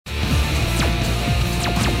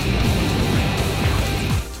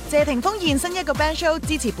謝霆鋒現身一個 band show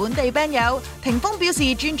支持本地 band 友，霆鋒表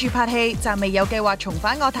示專注拍戲，暫未有計劃重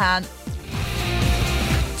返樂壇。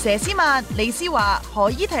佘詩曼、李思華、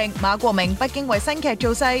何依婷、馬國明北京為新劇造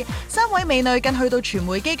勢，3位美女更去到傳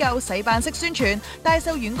媒機構洗版式宣傳，大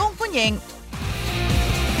受員工歡迎。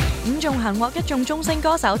伍仲衡獲一眾中星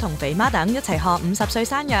歌手同肥媽等一齊賀50歲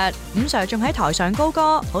生日，伍 Sir 仲喺台上高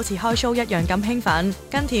歌，好似開 show 一樣咁興奮，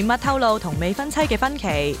更甜蜜透露同未婚妻嘅分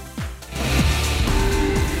歧。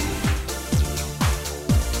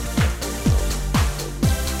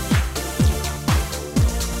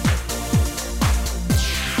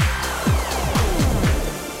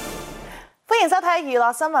歡迎收睇娛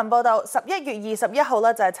樂新聞報道。11月21號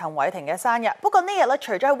咧就係陳偉霆嘅生日。不過呢日咧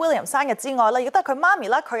除咗係 William 生日之外咧，亦都係佢媽咪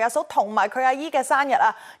啦、佢阿嫂同埋佢阿姨嘅生日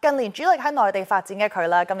啊。近年主力喺內地發展嘅佢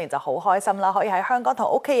啦，今年就好開心啦，可以喺香港同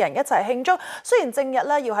屋企人一齊慶祝。雖然正日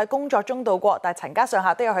咧要喺工作中度過，但係陳家上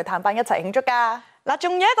下都有去探班一齊慶祝㗎。嗱，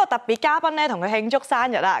仲有一個特別嘉賓咧，同佢慶祝生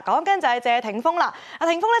日啦。講緊就係謝霆鋒啦。阿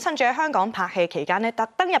霆鋒咧趁住喺香港拍戲期間咧，特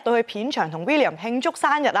登入到去片場同 William 慶祝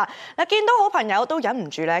生日啦。嗱，見到好朋友都忍唔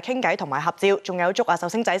住咧傾偈同埋合照，仲有祝阿壽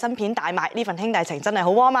星仔新片大賣，呢份兄弟情真係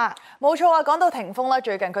好 warm 啊！冇錯啊，講到霆鋒啦，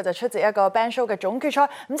最近佢就出席一個 band show 嘅總決賽，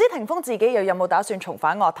唔知霆鋒自己又有冇打算重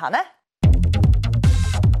返樂壇呢？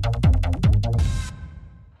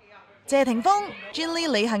謝霆鋒、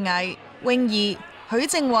Jenny 李幸倪、泳兒、許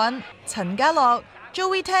靖韻、陳家樂、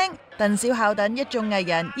Joey Tang、鄧小巧等一眾藝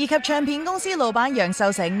人，以及唱片公司老闆楊受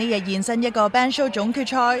成呢日現身一個 band show 總決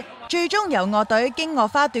賽，最終由樂隊驚愕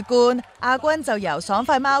花奪冠，亞軍就由爽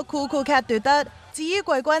快貓 Cool Cool Cat 奪得。至於季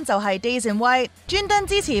軍就係 Days in White， 專登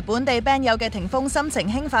支持本地 band 友嘅霆鋒心情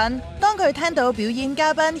興奮，當佢聽到表演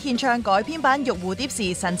嘉賓獻唱改編版《玉蝴蝶》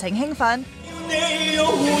時，神情興奮。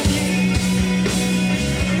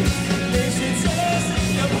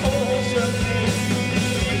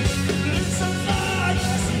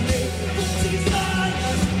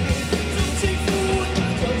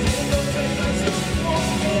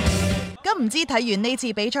咁唔知睇完呢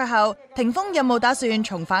次比賽後，霆鋒有冇打算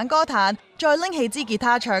重返歌壇，再拎起支吉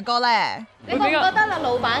他唱歌呢？你覺唔覺得啦，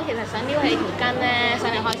老闆其實想撩起條筋咧，想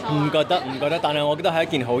你開心？唔覺得，但係我覺得係一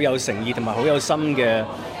件好有誠意同埋好有心嘅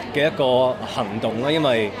一個行動啦。因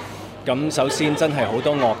為咁首先真係好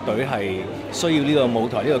多樂隊係需要呢個舞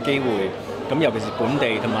台呢個機會，咁尤其是本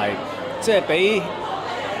地同埋即係比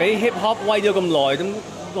hip hop 威咗咁耐，咁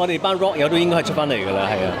我哋班 rock 友都應該係出翻嚟㗎啦，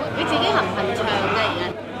係啊。你自己肯唔肯唱啫而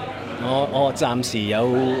家？我暫時有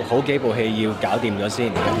好幾部戲要搞掂咗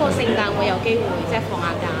先。今個聖誕會有機會即係放下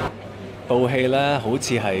假。部戲咧好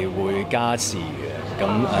似係會加時嘅，咁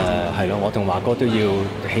係咯，我同華哥都要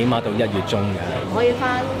起碼到1月中嘅。可以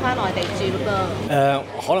翻內地住咯。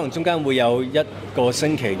可能中間會有1個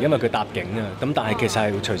星期，因為佢搭景啊，咁但係其實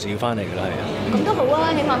係隨時要翻嚟㗎啦，係啊。咁都好啊，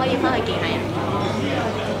起碼可以翻去見下人。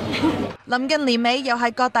臨近年尾，又係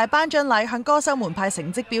各大頒獎禮向歌手們派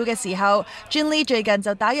成績表嘅時候 ，Jenny 最近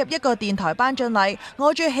就打入一個電台頒獎禮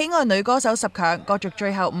我最喜愛女歌手10強，角逐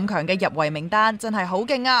最後5強嘅入圍名單，真係好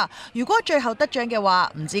勁啊！如果最後得獎嘅話，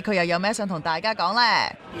唔知佢又有咩想同大家講呢？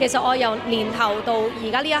其實我由年頭到而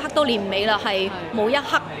家呢一刻都年尾啦，係冇一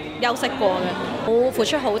刻休息過嘅，好付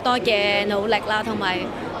出好多嘅努力啦，同埋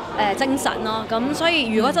精神咯。咁所以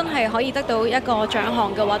如果真係可以得到一個獎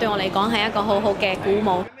項嘅話，對我嚟講係一個好好嘅鼓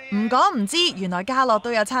舞。唔講唔知，原來嘉樂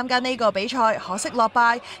都有參加呢個比賽，可惜落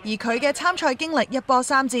敗。而佢嘅參賽經歷一波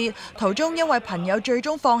三折，途中因為朋友最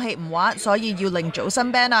終放棄唔玩，所以要另組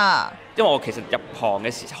新 band 啊。因為我其實入行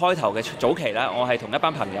嘅開頭嘅早期咧，我係同一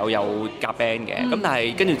班朋友有夾 band 嘅，咁但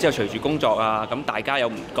係跟住之後隨住工作啊，咁大家有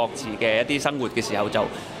唔各自嘅一啲生活嘅時候就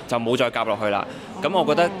冇再夾落去啦。咁我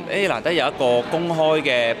覺得難得有一個公開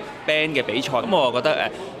嘅 band 嘅比賽，咁我覺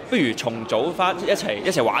得不如重組翻一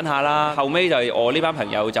齊玩下啦。後尾就我呢班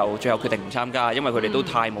朋友就最後決定唔參加，因為佢哋都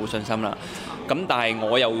太冇信心啦。咁但係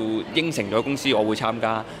我又應承咗公司我會參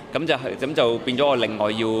加，咁就變咗我另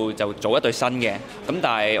外要就組一隊新嘅，咁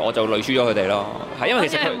但係我就累輸咗佢哋咯。係因為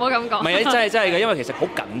其實唔好咁講，唔係啊，真係嘅，因為其實好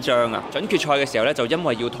緊張啊。準決賽嘅時候咧，就因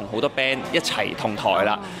為要同好多 band 一齊同台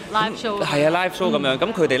啦，live show 係啊 live show 咁樣，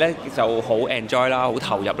咁佢哋咧就好 enjoy 啦，好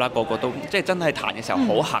投入啦，個個都即係真係彈嘅時候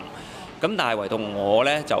好行。咁但係唯獨我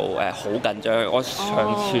咧就好緊張，我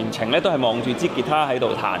全程咧都係望住支吉他喺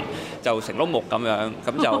度彈，就成碌木咁樣，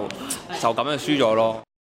咁就咁樣輸咗咯。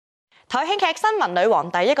台慶劇《新聞女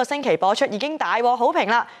王》第一個星期播出已經大獲好評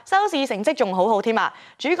啦，收視成績仲好添啊！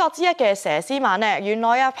主角之一嘅佘詩曼呢，原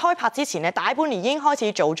來開拍之前大半年已經開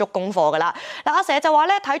始做足功課㗎啦。阿佘就話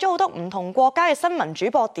睇咗好多唔同國家嘅新聞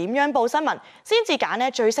主播點樣報新聞，先至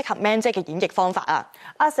揀最適合 Man 姐嘅演繹方法啊！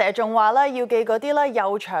阿佘仲話要記嗰啲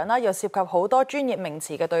又長啦，又涉及好多專業名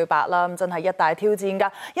詞嘅對白啦，真係一大挑戰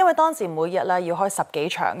㗎。因為當時每日要開10幾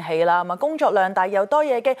場戲啦，工作量大又多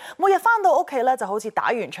嘢記，每日翻到屋企就好似打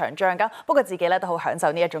完場仗。不過自己都好享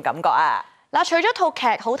受呢一種感覺啊！除咗套劇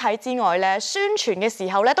好睇之外宣傳嘅時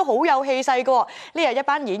候都好有氣勢㗎。呢日一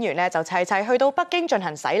班演員就齊齊去到北京進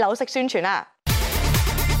行洗樓式宣傳啦。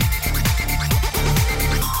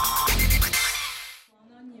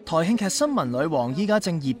台慶劇《新聞女王》依家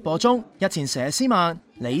正熱播中，日前佘詩曼、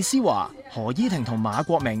李施華、何依婷同馬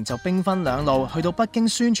國明就兵分兩路去到北京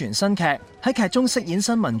宣傳新劇。喺劇中飾演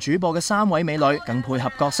新聞主播嘅3位美女更配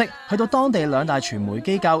合角色，去到當地2大傳媒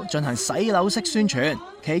機構進行洗樓式宣傳。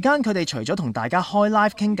期間佢哋除咗同大家開 live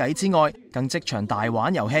傾偈之外，更即場大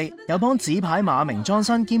玩遊戲，又幫紙牌馬明裝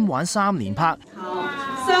身兼玩3連拍。好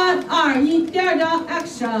，3、2、1，第2張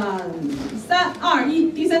action，3、2、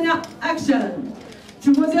1，第3張 action。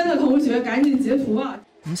直播間的同學趕緊截圖啊！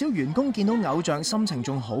唔少員工見到偶像，心情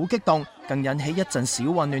仲好激動，更引起一陣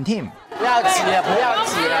小混亂添。不要急，不要急，不要急，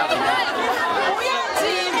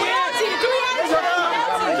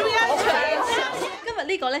注意安全。今日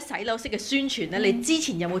呢個洗樓式嘅宣傳你之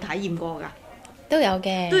前有冇體驗過㗎？都有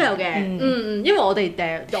嘅，都有嘅。因為我哋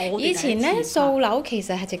以前掃樓其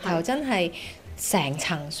實係直頭真係成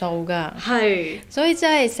層掃㗎，係，所以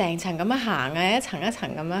真係成層咁樣行啊，一層一層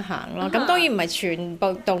咁樣行咯。咁當然唔係全部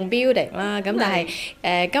棟 building 啦，咁但係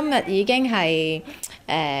今日已經係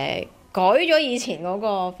改咗以前嗰個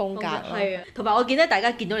風格。係啊，同埋我見大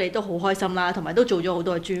家見到你都好開心啦，同埋都做咗好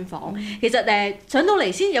多嘅專訪。其實上到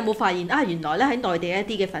嚟先有冇發現啊？原來喺內地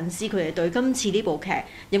一啲嘅粉絲佢哋對今次呢部劇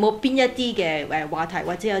有冇邊一啲嘅話題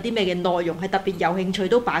或者有啲咩嘅內容係特別有興趣，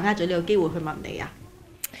都把握咗呢個機會去問你啊？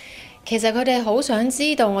其實佢哋好想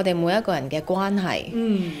知道我哋每一個人嘅關係，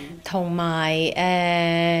同埋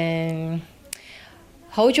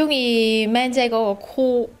好中意 Man 姐嗰個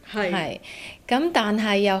酷，係咁，但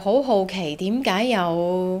係又好好奇點解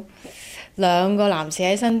有2個男士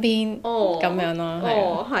喺身邊咁樣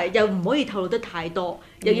咯。係又唔可以透露得太多，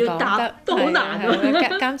又要答都好難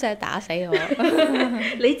喎。監製打死我。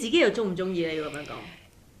你自己又中唔中意你咁樣講？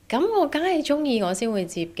咁我梗係中意我先會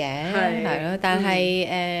接嘅，係咯。但係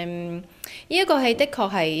呢一個戲的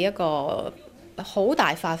確係一個好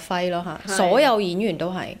大發揮咯嚇，所有演員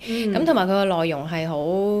都係。咁同埋佢個內容係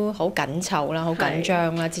好緊湊啦，好緊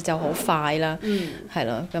張啦，節奏好快啦，係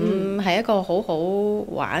咯。咁係一個好好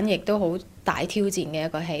玩，亦都好大挑戰嘅一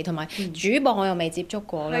個戲。同埋主播我又未接觸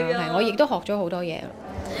過啦，係我亦都學咗好多嘢。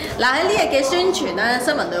嗱，喺呢日嘅宣傳咧，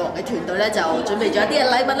新聞女王嘅團隊咧就準備咗一啲嘅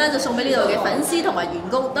禮物咧，就送俾呢度嘅粉絲同埋員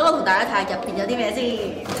工。等我同大家睇下入邊有啲咩先。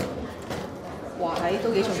哇，都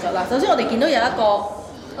幾重質啦！首先我哋見到有一個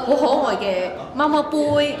好可愛嘅貓貓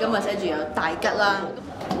杯，咁啊寫住有大吉啦。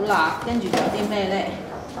好啦，跟住仲有啲咩咧？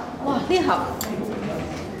哇，呢盒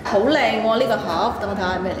好靚喎！呢個盒，等我睇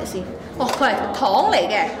下係咩嚟先。哦，佢係糖嚟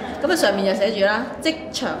嘅，咁啊上面就寫住啦，職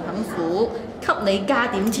場很苦，給你加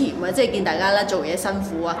點甜啊！即係見大家咧做嘢辛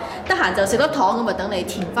苦啊，得閒就食粒糖咁啊，等你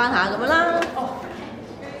甜翻下咁樣啦。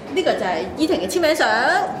呢個就係依婷嘅簽名相，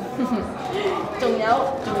仲有一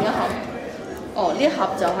盒。哦，呢一盒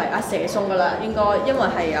就係阿佘送噶啦，應該因為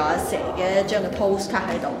係有阿佘嘅一張嘅 postcard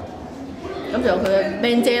喺度。咁仲有佢嘅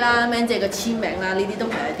Man 姐啦 ，Man 姐嘅簽名啦，呢啲都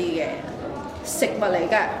係一啲嘅食物嚟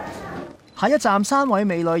㗎。下一站3位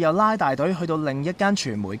美女又拉大隊去到另一間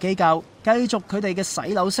傳媒機構，繼續佢哋嘅洗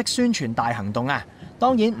樓式宣傳大行動啊！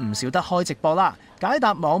當然唔少得開直播啦，解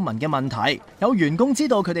答網民嘅問題。有員工知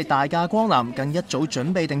道佢哋大駕光臨，更一早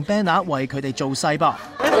準備定 banner 為佢哋造勢噃。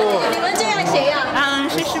你們這樣誰呀？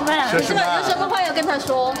佘詩曼。有什麼話要跟他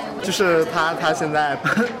說？就是他現在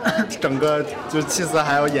整個就氣質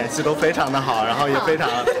還有演戲都非常的好，然後也非常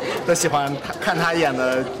的喜歡看他演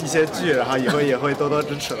的一些劇，然後以後也會多多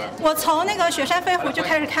支持的。我從那個雪山飛狐就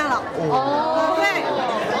開始看了。對，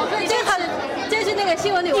這是那個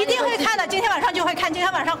新聞裡一定會看的，今天晚上就會看，今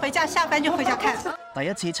天晚上回家下班就回家看。第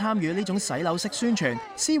一次參與呢種洗樓式宣傳，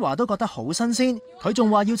施華都覺得好新鮮。佢仲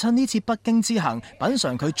話要趁呢次北京之行，品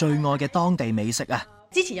嚐佢最愛嘅當地美食啊！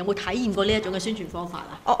之前有冇體驗過呢一種嘅宣傳方法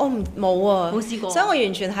啊？我冇啊，冇試過，所以我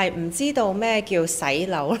完全係唔知道咩叫洗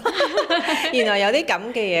樓。原來有啲咁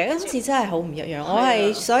嘅嘢，今次真係好唔一樣。我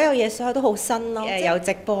係所有都好新咯，有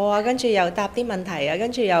直播啊，跟住又答啲問題啊，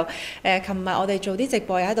跟住又琴日我哋做啲直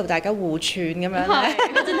播又喺度大家互串咁樣咧。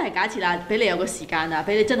真係假設啦，俾你有個時間啊，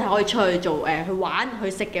俾你真係可以出去做去玩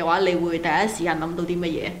去食嘅話，你會第一時間諗到啲乜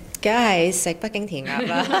嘢？梗係食北京填鴨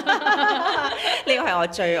啦，呢個係我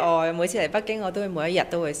最愛。每次嚟北京，我都會每一日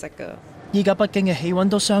都會食㗎。依家北京嘅氣温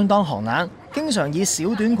都相當寒冷，經常以小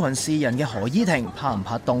短裙示人嘅何依婷，怕唔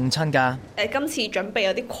怕凍親㗎？今次準備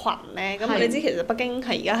有啲裙咧，咁你知其實北京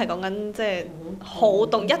係而家係講緊即係好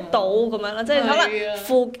凍1度咁樣啦，即係可能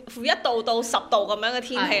負1度到10度咁樣嘅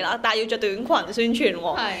天氣啦，但係要着短裙宣傳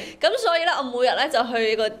喎。咁所以咧，我每日咧就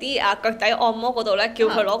去嗰啲腳底按摩嗰度咧，叫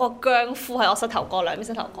佢攞個薑敷喺我膝頭哥兩邊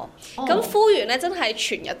膝頭哥。咁敷完咧，真係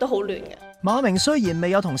全日都好暖嘅。馬明雖然未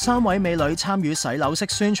有同3位美女參與洗樓式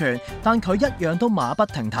宣傳，但佢一樣都馬不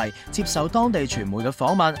停蹄接受當地傳媒嘅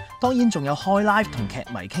訪問，當然仲有開 live 同劇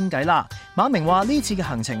迷傾偈啦。馬明話呢次嘅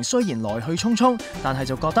行程雖然來去匆匆，但係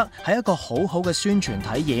就覺得係一個好好嘅宣傳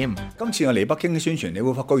體驗。今次我嚟北京嘅宣傳，你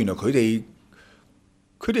會發覺原來佢哋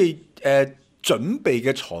準備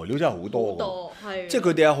嘅材料真係好多㗎，即係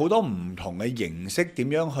佢哋有好多唔同嘅形式點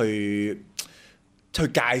樣去介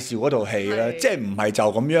紹嗰套戲啦，即係唔係就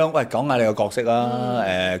咁樣，喂，講下你個角色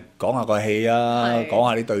啊，講下個戲啊，講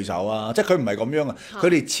下啲對手啊，即係佢唔係咁樣啊，佢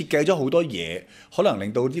哋設計咗好多嘢，可能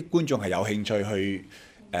令到啲觀眾係有興趣去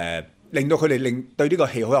令到佢哋對呢個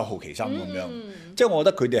戲好有好奇心咁樣。即係我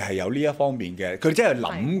覺得佢哋係有呢一方面嘅，佢哋真係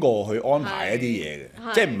諗過去安排一啲嘢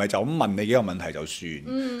嘅，即係唔係就咁問你幾個問題就算。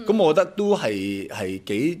咁我覺得都係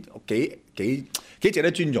幾值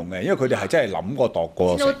得尊重嘅，因為佢哋係真係諗過度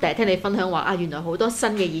過。都第日聽你分享話原來好多新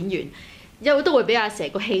嘅演員，因為都會俾阿蛇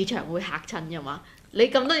個氣場會嚇親嘅嘛。你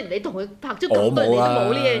咁多年，你同佢拍咗咁多年都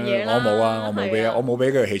冇呢樣嘢啦。我冇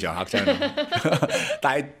俾佢氣場嚇親。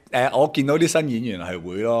但係我見到啲新演員係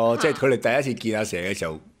會咯，即係佢哋第一次見阿蛇嘅時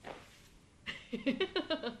候。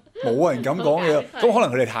冇人咁講嘢，咁可能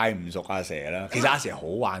佢哋太唔熟阿蛇啦。其實阿蛇好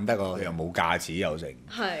玩得㗎，佢又冇架子又成。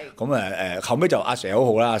咁後尾就阿蛇好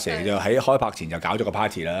好啦，阿蛇就喺開拍前就搞咗個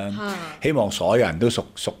party 啦，希望所有人都熟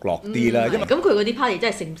絡啲啦。因為咁佢嗰啲 party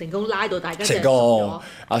真係成唔成功拉到大家成功，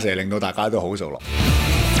阿蛇令到大家都好熟絡。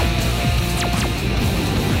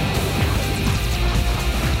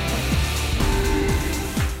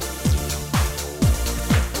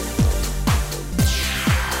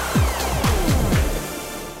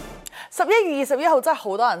11月21號真係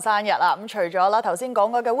好多人生日啦！咁除咗啦頭先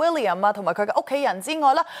講過嘅 William 啊，同埋佢嘅屋企人之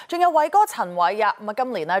外啦，仲有偉哥陳偉啊，咁啊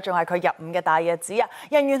今年呢仲係佢入伍嘅大日子啊！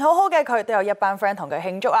人緣好好嘅佢都有一班 friend 同佢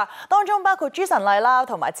慶祝啊，當中包括朱晨麗啦，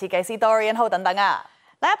同埋設計師 Dorian Ho 等等啊！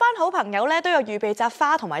嗱，一班好朋友咧都有預備紮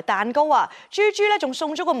花同埋蛋糕啊！豬咧仲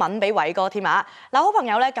送咗個吻俾偉哥添啊！嗱，好朋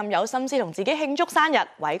友咧咁有心思同自己慶祝生日，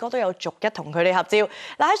偉哥都有逐一同佢哋合照。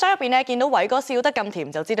嗱，喺相入邊咧見到偉哥笑得咁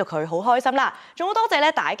甜，就知道佢好開心啦！仲好多謝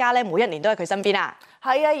咧大家咧每一年都喺佢身邊啊！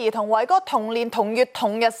係啊，而同偉哥同年同月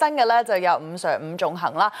同日生嘅咧就有伍 Sir 伍仲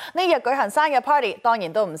衡啦。呢日舉行生日 party， 當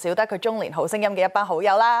然都唔少得佢中年好聲音嘅一班好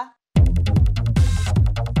友啦。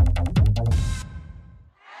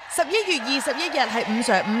11月21日係伍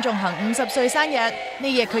Sir 伍仲衡50歲生日，呢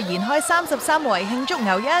日佢延開33圍慶祝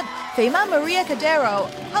牛一、肥媽 Maria Cordero、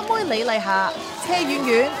黑妹李麗霞、車婉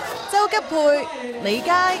婉、周吉佩、李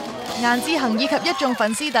佳、顏志恒以及一眾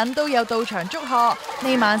粉絲等都有到場祝賀。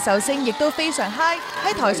呢晚壽星亦都非常嗨，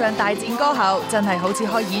喺台上大戰歌喉，真係好似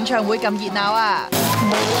開演唱會咁熱鬧啊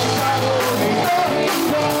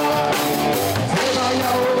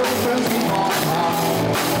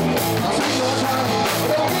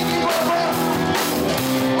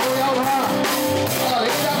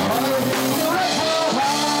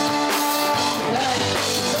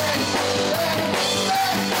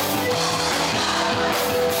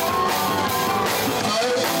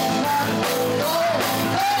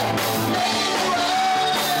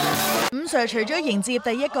！Sir 除咗迎接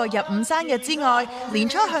第一個入伍生日之外，年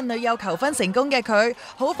初向女友求婚成功嘅佢，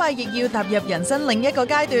好快亦要踏入人生另一個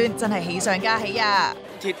階段，真係喜上加喜啊！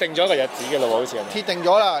鐵定咗個日子嘅咯喎，好似係咪？鐵定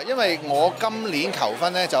咗啦，因為我今年求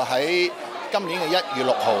婚咧就喺今年嘅1月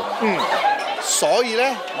6號。所以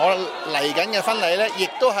咧，我嚟緊嘅婚禮咧，亦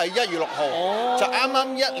都係1月6號，就啱啱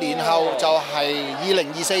1年後就係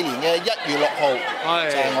2024年嘅1月6號，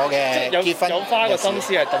就係我嘅結婚。有花個心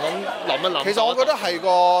思係咁樣諗一諗。其實我覺得係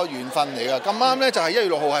個緣分嚟㗎，咁啱咧就係1月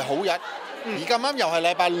6號係好日，而咁啱又係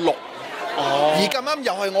禮拜6，而咁啱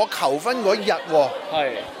又係我求婚嗰日喎。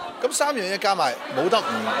係。咁3樣嘢加埋，冇得唔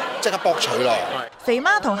即刻博取啦！肥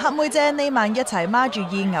媽同黑妹姐呢晚一齊孖住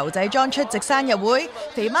以牛仔裝出席生日會，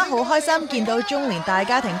肥媽好開心見到中年大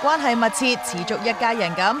家庭關係密切，持續一家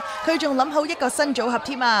人咁，佢仲諗好一個新組合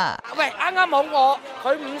添啊！喂，啱啱好我，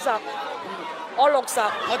佢50。我60，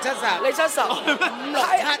我70，你70，5、6、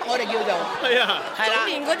7，我哋叫做係啊，係啦。中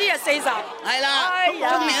年嗰啲啊40，係啦。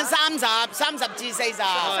中年30至40。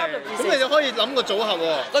咁你就可以諗個組合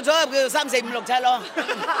喎。個組合叫做3、4、5、6、7咯。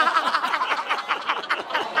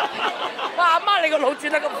哇！阿媽你個腦轉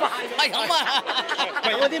得咁快，係咁啊！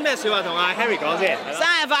喂，有啲咩説話同阿 Harry 講先？生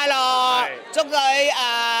日快樂，祝佢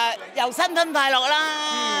又新婚快樂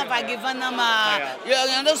啦，快結婚啊嘛，樣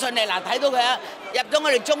樣都順利。嗱，睇到佢啊，入咗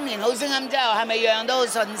我哋中年好聲音之後，係咪樣樣都好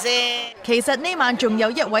順先？其實呢晚仲有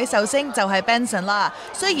一位壽星就係 Benson 啦。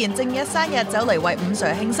雖然正日生日走嚟為伍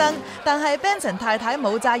Sir 慶生，但係 Benson 太太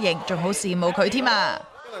冇詐型，仲好羨慕佢添啊！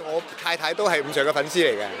因為我太太都係伍 Sir 嘅粉絲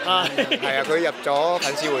嚟嘅，係啊，佢入咗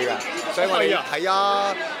粉絲會㗎，所以我哋係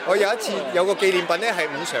啊，我有一次有個紀念品咧係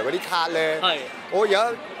伍 Sir 嗰啲卡咧，我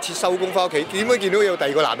有一次收工翻屋企，點解見到有第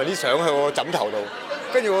二個男人啲相喺我枕頭度？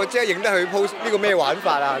跟住我即刻影得佢 post 呢個咩玩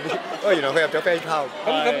法啊？原來佢入咗 fan club。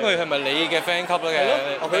咁佢係咪你嘅 fan club 咧？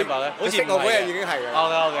佢好似我嗰日已經係㗎。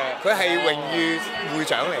OK。佢係榮譽會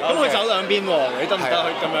長嚟。咁佢走兩邊喎，你得唔得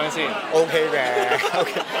咁樣先 ？OK 嘅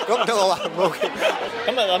，OK。咁唔得我話唔 OK。咁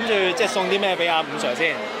啊諗住即係送啲咩俾阿伍 Sir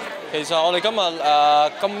先？其實我哋今日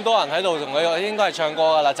咁多人喺度同佢應該係唱歌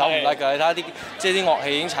㗎啦，走唔甩㗎。你睇下啲即係啲樂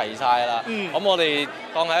器已經齊晒啦。咁我哋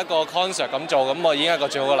當係一個 concert 咁做，咁我已經係一個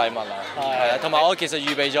最好嘅禮物啦。係啊，同埋我其實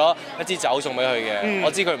預備咗一支酒送俾佢嘅。我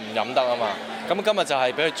知佢唔飲得啊嘛。咁今日就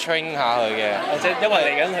係俾佢 train 下佢嘅。即係因為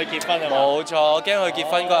嚟緊佢結婚啊嘛。冇錯，我驚佢結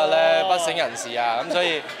婚嗰日咧不省人事啊，咁所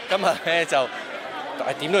以今日咧就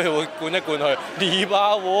點都要會灌一灌佢，呢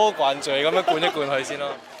把鍋灌醉咁樣灌一灌佢先咯。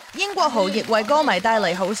英國豪亦為歌迷帶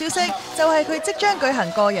嚟好消息，就係佢即將舉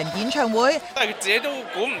行個人演唱會。但係自己都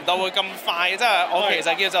估唔到會咁快，即係我其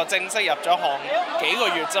實叫做正式入咗行幾個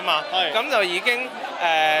月啫嘛，咁就已經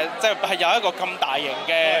即係有一個咁大型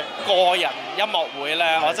嘅個人音樂會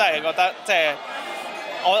咧，我真係覺得即係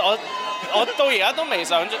我到而家都未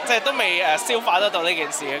想，即係都未消化得到呢件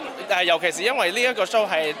事。尤其是因為呢一個 show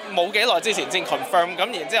係冇幾耐之前先 confirm，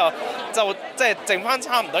咁然之後就即係剩翻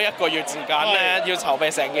差唔多一個月時間咧，要籌備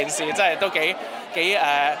成件事，真係都幾即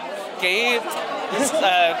係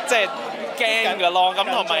驚㗎咯。咁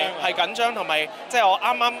同埋係緊張，同埋即係我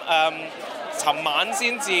啱啱尋晚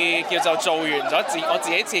先至叫做做完咗我自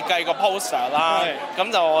己設計個 poster 啦，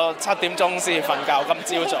咁就我7點鐘先瞓覺，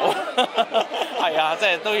今朝早係啊，即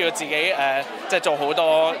係都要自己即係做好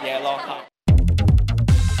多嘢咯。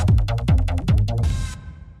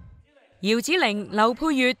姚子羚、劉佩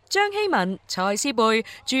玥、張曦雯、蔡思貝、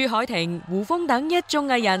朱凱婷、胡楓等一眾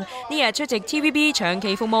藝人呢日出席 TVB 長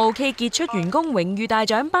期服務暨傑出員工榮譽大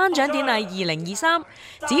獎頒獎典禮2023，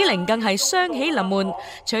子羚更係雙喜臨門。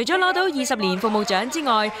除咗攞到20年服務獎之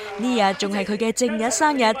外，呢日仲係佢嘅正日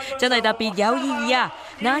生日，真係特別有意義啊！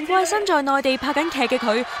難怪身在內地拍緊劇嘅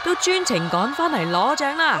佢都專程趕返嚟攞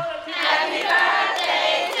獎啦！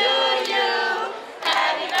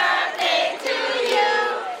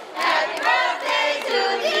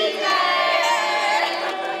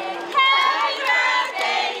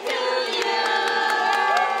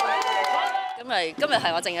今日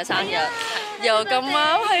係我正嘅生日，又咁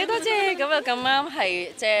啱係多謝，咁又咁啱係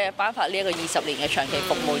即係頒發呢一個20年嘅長期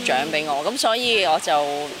服務獎俾我，咁所以我就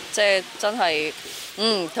即係真係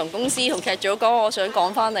同公司同劇組講，我想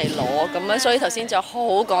趕翻嚟攞咁樣，所以頭先就好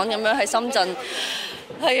趕咁樣喺深圳，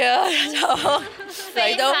係啊就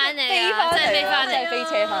嚟到飛翻嚟，飛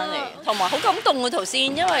車翻嚟，同埋好感動啊頭先，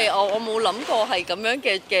因為我冇諗過係咁樣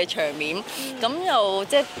嘅場面，咁又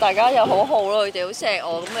即係大家又好好咯，佢哋好錫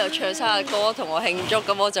我，咁又唱生日歌同我慶祝，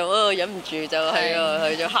咁我就忍唔住就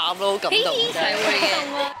係就喊咯，好感動。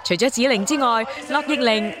除咗子羚之外，樂易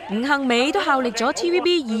玲、吳杏美都效力咗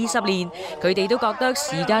TVB 20年，佢哋都覺得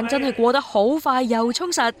時間真係過得好快又充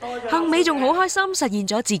實。杏美仲好開心實現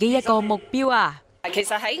咗自己一個目標啊！其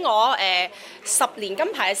實喺我10年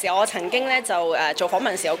金牌嘅時候，我曾經咧就做訪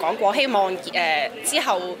問時候講過，希望之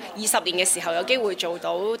後20年嘅時候有機會做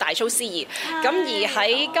到大操司儀。咁而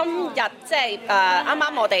喺今日即係啱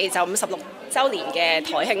啱我哋就56週年嘅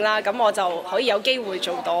台慶啦，咁我就可以有機會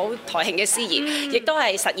做到台慶嘅司儀，亦都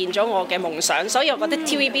係實現咗我嘅夢想。所以我覺得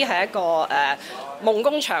TVB 係一個夢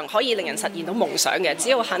工場，可以令人實現到夢想嘅。只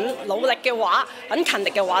要肯努力嘅話，肯勤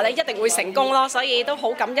力嘅話咧，一定會成功咯。所以都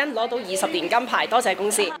好感恩攞到20年金牌，多謝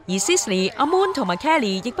公司。而 Sisley、阿 Moon 同埋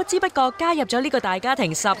Kelly 亦不知不覺加入咗呢個大家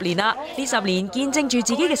庭10年啦。呢10年見證住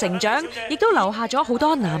自己嘅成長，亦都留下咗好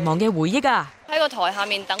多難忘嘅回憶啊！喺個台下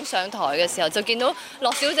面等上台嘅時候，就見到樂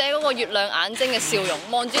小姐嗰個月亮眼睛嘅笑容，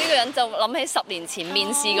望住呢個人就諗起10年前面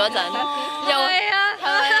試嗰陣，又係啊，係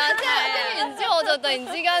咪啊？即係然之後我就突然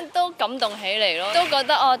之間都感動起嚟咯，都覺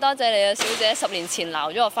得多謝你啊，小姐，10年前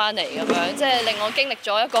撈咗我翻嚟咁樣，即係令我經歷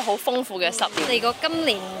咗一個好豐富嘅10年。你個今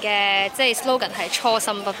年嘅即係 slogan 係初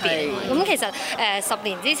心不變，咁其實10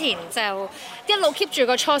年之前就啲一路 keep 住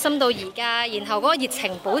個初心到而家，然後嗰個熱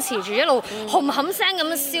情保持住一路冚冚聲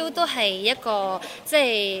咁燒，都係一個即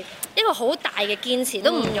係一個好大嘅堅持，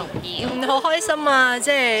都唔容易。好開心啊！即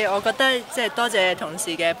係我覺得即係多謝同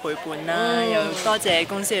事嘅陪伴啦，又多謝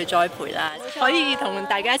公司嘅栽培啦，可以同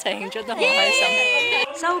大家一齊慶祝都好開心。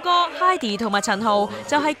修哥、Heidi 同埋陳豪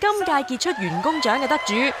就係今屆傑出員工獎嘅得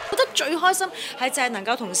主。覺得最開心係就係能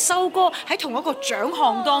夠同修哥喺同一個獎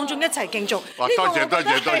項當中一齊競逐。多謝多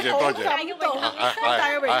謝多謝多謝，大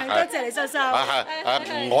嘅榮幸，多謝你修修。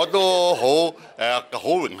我都好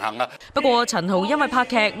榮幸啊！不過陳豪因為拍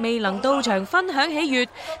劇未能到場分享喜悅，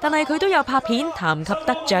但係佢都有拍片談及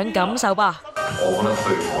得獎感受吧。我覺得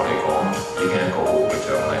對我嚟講已經係一個好嘅獎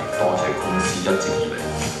勵，多謝公司一直以嚟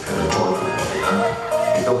喺度栽培我哋啦，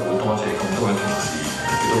亦都好多謝咁多位同事，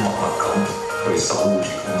亦都默默咁去守護住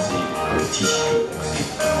公司，去支持住公司。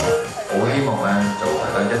我希望咧就大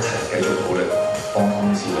家一齊繼續努力，幫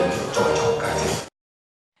公司咧再創佳績。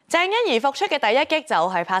鄭欣宜復出嘅第一擊就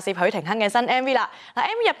係拍攝許廷鏗嘅新 MV 啦。嗱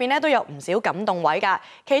MV 入邊咧都有唔少感動位㗎，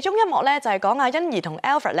其中一幕咧就係講阿欣宜同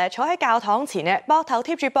Alfred 咧坐喺教堂前咧，膊頭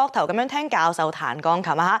貼住膊頭咁樣聽教授彈鋼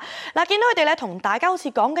琴啊嚇。嗱見到佢哋咧同大家好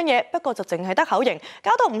似講緊嘢，不過就淨係得口型，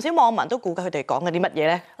搞到唔少網民都估計佢哋講緊啲乜嘢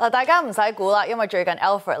咧。嗱大家唔使估啦，因為最近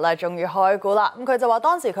Alfred 咧終於開估啦。咁佢就話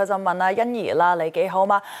當時佢就問阿欣宜啦：你幾好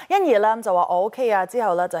嘛？欣宜咧就話我 OK 啊，之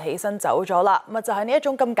後咧就起身走咗啦。咁啊就係呢一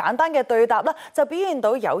種咁簡單嘅對答啦，就表現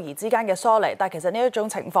到友誼之間嘅疏離。但係其實呢一種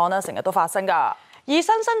情況咧，成日都發生㗎。而新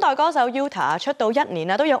生代歌手 Yuta 出道1年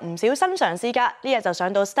啦，都有唔少新嘗試㗎。呢日就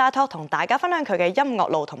上到 Star Talk 同大家分享佢嘅音樂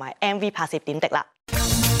路同埋 MV 拍攝點滴啦。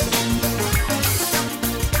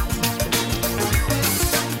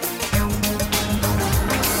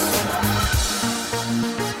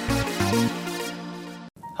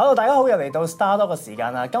Hello， 大家好，又嚟到 Star Talk 嘅時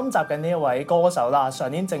間啦。今集嘅呢一位歌手啦，上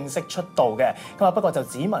年正式出道嘅，咁啊不過就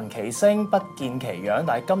只聞其聲不見其樣，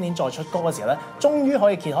但係今年再出歌嘅時候咧，終於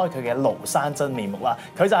可以揭開佢嘅廬山真面目啦。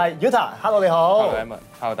佢就係 Yuta。Hello， 你好。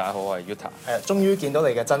Hello， 大家好，我係 Yuta。終於見到你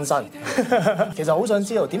嘅真身。其實好想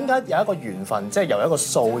知道點解有一個緣分，即係由一個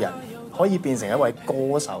素人可以變成一位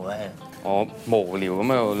歌手咧？我無聊咁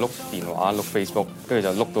喺度碌電話、碌 Facebook， 跟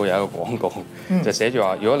住就碌到有一個廣告，就寫住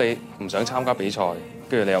話：如果你唔想參加比賽，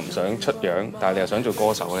跟住你又唔想出樣，但係你又想做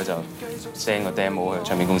歌手咧，就 send 個 demo 去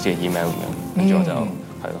唱片公司嘅 email 咁樣。跟住我就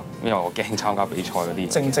係咯，因為我驚參加比賽嗰啲。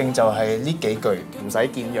正正就係呢幾句唔使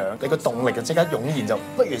見樣，你個動力就即刻湧現，就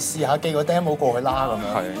不如試下寄個 demo 過去啦咁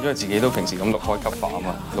樣。係，因為自己都平時咁錄開cover啊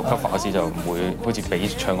嘛，錄cover嗰時就唔會好似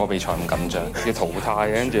唱歌比賽咁緊張，要淘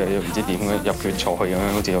汰跟住又唔知點入決賽咁樣，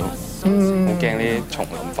好似好驚啲叢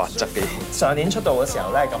林法則嘅。上年出道嘅時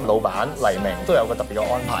候咧，咁老闆黎明都有個特別嘅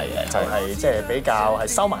安排嘅，就係即係比較係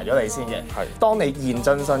收埋咗你先嘅。係，當你現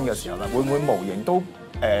真身嘅時候咧，會唔會無形都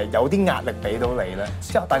有啲壓力俾到你咧？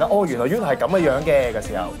即係大家原來原來係咁嘅樣嘅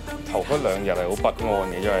時候，頭嗰2日係好不安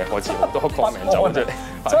嘅，因為開始好多歌名走出嚟。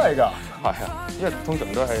真係㗎？係啊，因為通常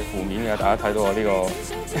都係負面嘅，大家睇到我呢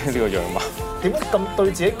個樣貌。點解咁對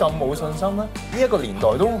自己咁冇信心咧？呢一個年代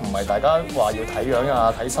都唔係大家話要睇樣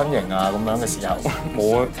啊、睇身形啊咁樣嘅時候。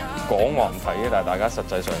冇講話唔睇嘅，但係大家實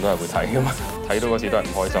際上都係會睇㗎嘛。睇到嗰時都係唔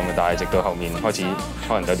開心嘅，但係直到後面開始，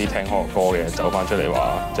可能有啲聽開我歌嘅走翻出嚟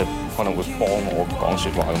話，即係可能會幫我講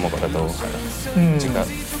説話，咁我覺得都係啦，值得。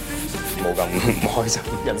冇咁唔開心。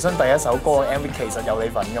人生第一首歌嘅 MV 其實有你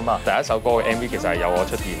份㗎嘛？第一首歌嘅 MV 其實係有我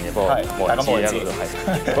出現嘅，不過冇人知一路都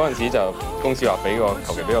係。嗰陣時就公司話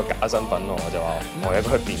求其俾個假身份我就話我係一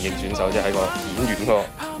個電競選手，即係喺個演員個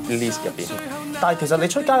list 入邊。但係其實你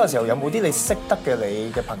出街嘅時候有冇啲你識得嘅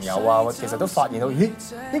你嘅朋友啊？其實都發現到，咦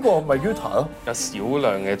呢個咪 Yuta 咯？有少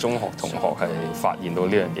量嘅中學同學係發現到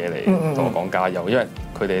呢樣嘢嚟同我講加油，因為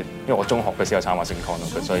我中學嘅時候參加星 con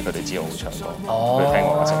咯，所以佢哋知我好唱歌，佢哋聽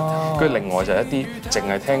我把聲。另外就係一啲淨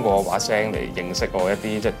係聽過我把聲嚟認識我一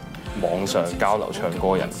啲即係網上交流唱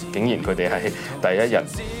歌人，竟然佢哋係第一日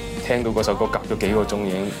聽到嗰首歌，隔咗幾個鐘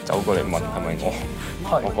已經走過嚟問係咪我。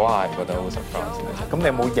我嗰下係覺得好surprise。咁你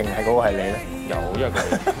有冇認係嗰個係你咧？有，因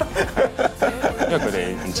為佢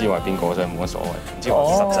哋唔知話邊個，所以冇乜所謂。唔知話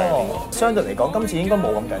實際係邊個。相對嚟講，今次應該冇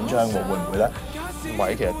咁緊張喎，會唔會咧？唔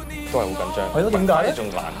係，其實都係好緊張。係咯，點解咧？仲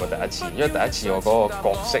難過第一次，因為第一次我嗰個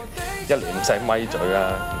角色一嚟唔使咪嘴啦，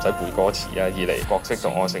唔使背歌詞啊；二嚟角色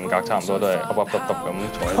同我性格差唔多，都係噏噏耷耷咁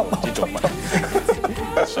坐喺度唔知做乜，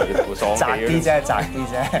垂頭喪氣。窄啲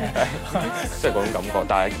啫，即係嗰種感覺。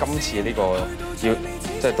但係今次呢個要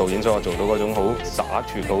即係導演想我做到嗰種好灑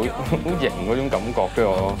脱、好型嗰種感覺，跟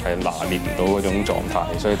住我係拿捏唔到嗰種狀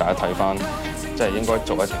態，所以大家睇翻。即係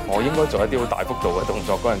我應該做一啲好大幅度嘅動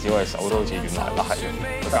作，嗰陣時我嘅手都好似軟賴賴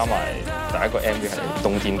嘅，加埋第一個 MV 係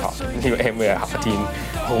冬天拍，呢個 MV 係夏天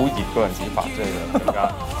好熱嗰陣時拍，所以就更加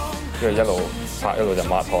跟住一路拍一路就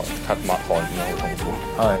抹汗、咳抹汗咁樣好痛苦。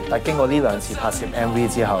係，但係經過呢2次拍攝 MV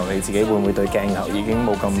之後，你自己會唔會對鏡頭已經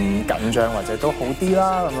冇咁緊張，或者都好啲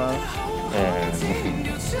啦咁樣？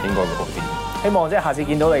應該會好啲。希望即係下次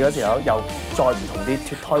見到你嗰時候，又再唔同啲，脫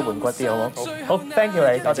胎換骨啲，好唔好？好 ，thank you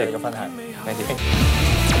你，多謝你嘅分享 ，thank you。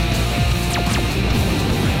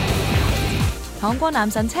韓國男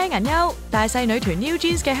神車銀優、大細女團 New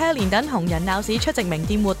Jeans 嘅 Helen 等紅人鬧市出席名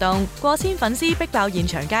店活動，過千粉絲逼爆現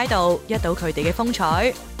場街道，一睹佢哋嘅風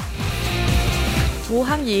采。胡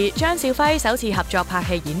杏兒、張兆輝首次合作拍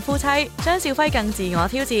戲演夫妻，張兆輝更自我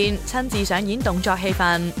挑戰，親自上演動作戲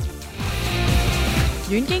份。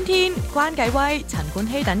阮經天、關繼威、陳冠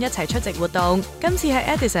希等一齊出席活動，今次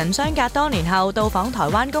係 Edison 相隔多年後到訪台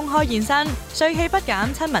灣公開現身，帥氣不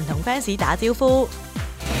減親民同 fans 打招呼。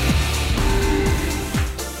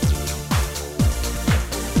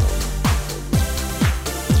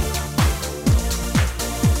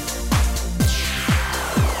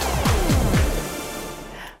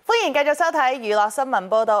歡迎繼續收睇娛樂新聞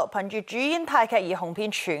報道。憑住主演泰劇而紅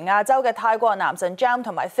遍全亞洲嘅泰國男神 Jam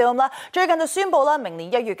同埋 Film 啦，最近就宣布啦，明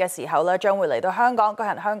年1月嘅時候咧，將會嚟到香港舉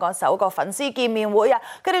行香港首個粉絲見面會啊！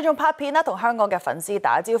佢哋仲拍片啦，同香港嘅粉絲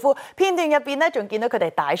打招呼。片段入邊咧，仲見到佢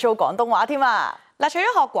哋大 show 廣東話添啊！嗱，除咗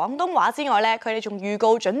學廣東話之外咧，佢哋仲預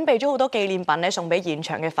告準備咗好多紀念品咧，送俾現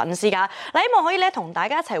場嘅粉絲㗎。嗱，希望可以咧同大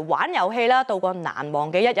家一齊玩遊戲啦，度過難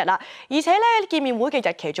忘嘅一日啦。而且咧見面會嘅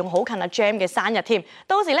日期仲好近阿 Jam 嘅生日添，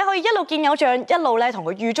到時咧可以一路見偶像，一路咧同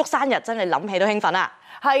佢預祝生日，真係諗起都興奮啊！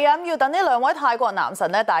係啊，咁要等呢2位泰國男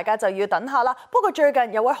神咧，大家就要等下啦。不過最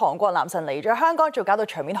近有位韓國男神嚟咗香港，就搞到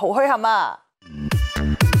場面好墟冚啊！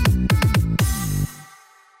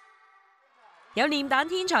有臉蛋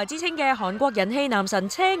天才之稱嘅韓國人氣男神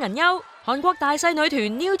車銀優、韓國大細女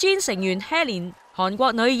團 New Jeans 成員 Helen、韓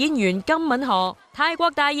國女演員金敏荷、泰國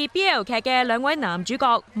大熱 BL 劇嘅2位男主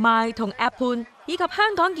角 My 同 Apun， 以及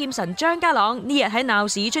香港劍神張家朗呢日喺鬧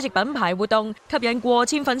市出席品牌活動，吸引過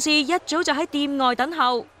千粉絲一早就喺店外等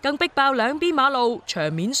候，更逼爆兩邊馬路，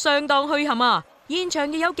場面相當墟冚啊！現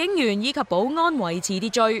場亦有警員以及保安維持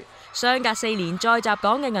秩序。相隔4年再集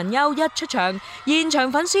港嘅銀優一出場，現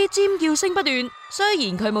場粉絲尖叫聲不斷。雖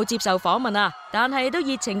然佢冇接受訪問啊，但係都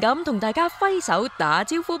熱情咁同大家揮手打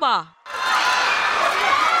招呼吧。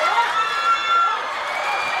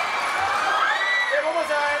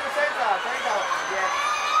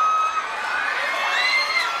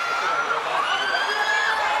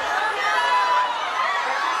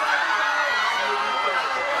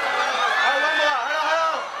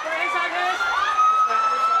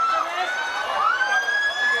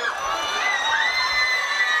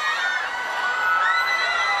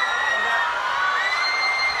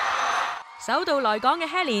首度來港嘅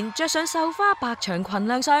Helen 着上繡花白長裙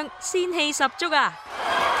亮相，仙氣十足啊！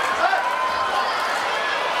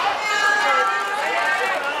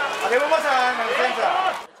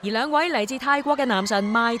而2位嚟自泰國嘅男神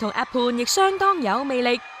My 同 Apun 亦相當有魅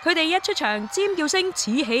力，佢哋一出場尖叫聲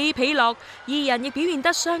此起彼落，2人亦表現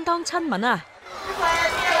得相當親民啊！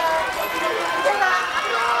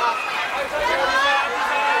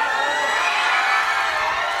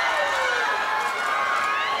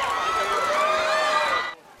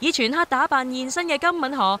以全黑打扮現身嘅金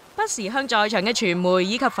敏荷，不時向在場嘅傳媒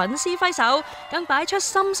以及粉絲揮手，更擺出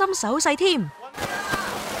心心手勢添。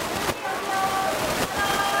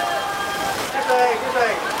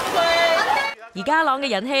而家朗嘅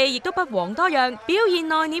人氣亦都不遑多讓，表現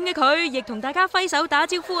內斂嘅佢亦同大家揮手打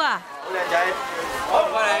招呼啊！好靚仔，好唔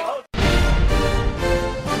該你。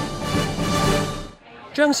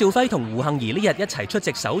張兆輝同胡杏兒呢日一齊出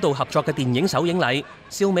席首度合作嘅電影首映禮，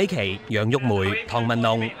邵美琪、楊玉梅、唐文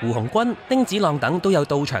龍、胡鴻鈞、丁子朗等都有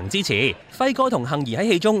到場支持。輝哥同杏兒喺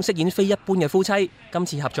戲中飾演非一般嘅夫妻，今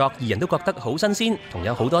次合作2人都覺得好新鮮，同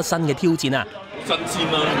有好多新嘅挑戰啊！新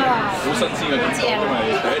鮮啦，好新鮮嘅感覺，因為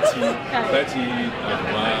第一次同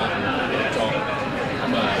阿合作，咁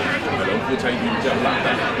啊仲係2夫妻添，真係好難得。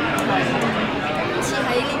似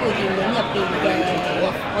喺呢部電影入邊嘅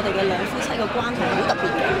我哋嘅2夫妻嘅關係好特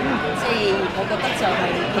別嘅，即係我覺得就係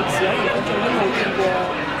平時可能都冇見過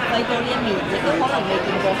輝哥呢一面，亦都可能未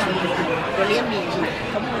見過杏兒嘅呢一面，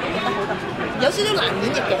咁我哋覺得好特別，有少少難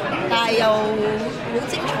演繹嘅，但係又好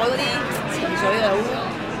精彩嗰啲情緒又好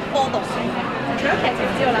波動。除咗劇情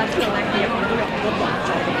之外啦，呢部劇入邊都有好多動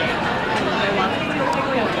作嘅嘢，唔係話輝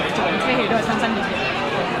哥有撞車戲都係親身演嘅。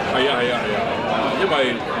係啊，因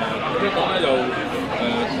為香港咧又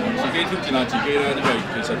自己挑戰下自己啦，因為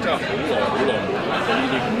其實真係好耐冇拍過呢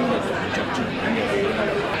啲咁樣嘅動作傳統嘅戲啦。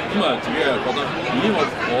咁啊，自己又覺得，咦，我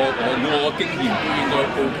以我嘅經驗都應該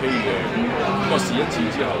OK 嘅。咁不過試一次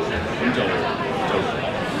之後，咁就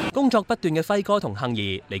工作不斷嘅輝哥同幸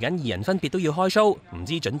兒嚟緊2人分別都要開 show， 唔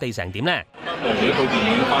知準備成點呢？一套電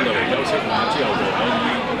影翻到嚟休息下之後就可以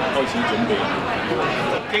開始準備。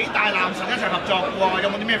幾大男神一齊合作喎？有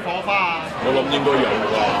冇啲咩火花啊？我諗應該有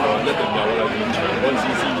㗎，一定有啦！現場嗰陣時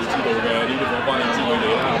先至知道嘅呢啲火花，你知佢哋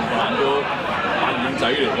啦，冚唪唥都扮靚仔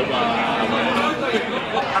嚟㗎嘛，係咪？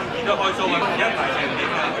幸兒都開 show 啊，而家大成點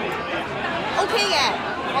啊 ？OK 嘅，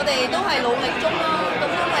我哋都係努力中啦。咁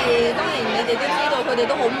因為當然你哋都知道佢哋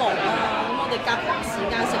都好忙啦。咁我哋夾時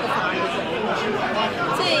間食個飯嘅時候，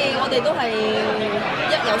即係我哋都係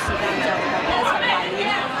一有時間就大家一齊排練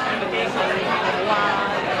啦，舞啊、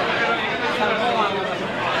唱歌啊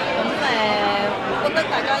咁我覺得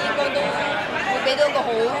大家應該都會俾到一個好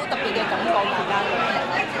特別嘅感覺，而家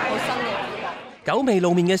好新嘅。久未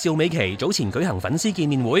露面嘅邵美琪早前舉行粉絲見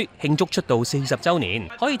面會，慶祝出道40週年，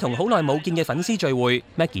可以同好耐冇見嘅粉絲聚會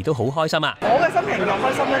 ，Maggie 都好開心啊！我嘅心情就開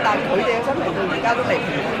心啦，但係佢哋嘅心情到而家都未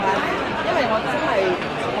平復翻，因為我真係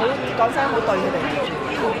好講真好對佢哋唔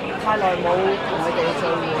住，太耐冇同佢哋聚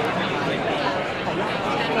會，係咯，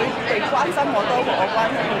佢哋關心我多過我關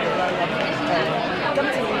心佢哋啦。咁今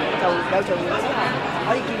次就有聚會之後，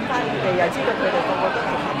可以見翻佢哋，又知道佢哋個個都係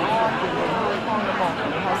平安健健康康咁，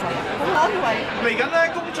我好開心。咁我以為嚟緊咧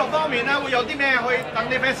工作方面咧，會有啲咩可以等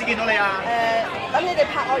啲 fans 見到你啊？等你哋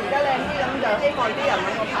拍我而家靚啲，咁就希望啲人揾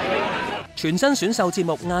我拍你。全新選秀節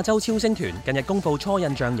目亞洲超星團近日公布初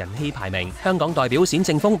印象人氣排名，香港代表冼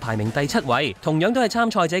正峰排名第7位，同樣都係參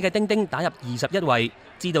賽者嘅丁丁打入21位。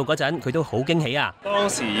知道嗰陣佢都好驚喜啊！當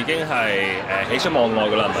時已經係喜出望外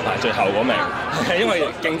㗎啦，唔係排最後嗰名，因為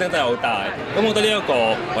競爭真係好大。咁我覺得呢一個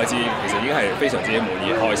位置其實已經係非常之滿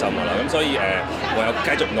意、開心㗎啦。咁所以唯有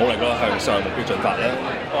繼續努力咯，向上目標進發啦。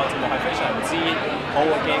個節目係非常之好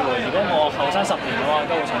嘅機會。如果我後生10年嘅話，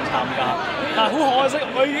都會想參加。但係好可惜，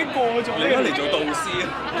我已經過咗。你而家嚟做導師啊？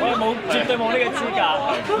我係冇，絕對冇呢個資格，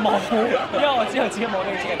冇，因為我知道自己冇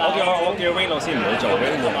呢個資格。我叫 Wayne 老師唔好做，俾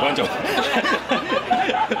黃君做。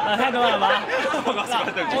聽到係嘛？我講笑，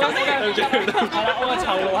對唔住。係啦，我個酬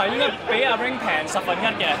勞係應該比阿 Ring 平1/10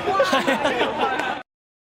嘅。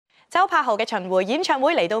周柏豪嘅巡迴演唱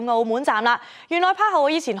會嚟到澳門站啦！原來柏豪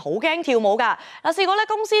以前好驚跳舞㗎。試過咧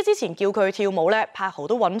公司之前叫佢跳舞咧，柏豪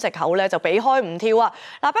都揾藉口咧就避開唔跳啊！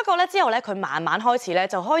不過咧之後咧佢慢慢開始咧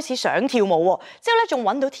就開始想跳舞喎，之後咧仲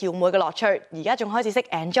揾到跳舞嘅樂趣，而家仲開始識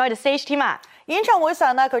enjoy the stage 添啊！演唱會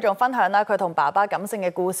上咧，佢仲分享啦佢同爸爸感性嘅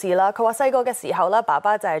故事啦。佢話細個嘅時候咧，爸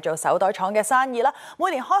爸就係做手袋廠嘅生意啦。每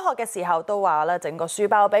年開學嘅時候都話咧整個書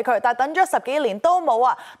包俾佢，但係等咗10幾年都冇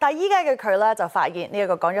啊。但係依家嘅佢咧就發現呢一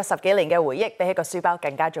個講咗10幾年嘅回憶，比起個書包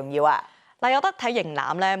更加重要啊！有得睇型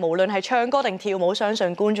男咧，無論係唱歌定跳舞，相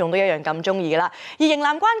信觀眾都一樣咁中意㗎啦。而型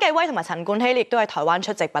男關繼威同埋陳冠希亦都喺台灣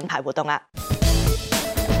出席品牌活動啊！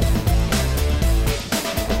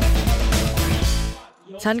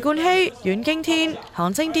陳冠希、阮經天、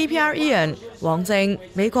韓星 DPR Ian、王靜、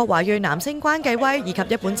美國華裔男星關繼威以及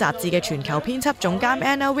一本雜誌嘅全球編輯總監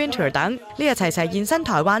Anna Wintour 等，呢日齊現身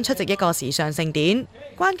台灣出席一個時尚盛典。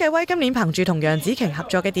關繼威今年憑住同楊紫瓊合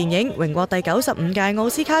作嘅電影，榮獲第95屆奧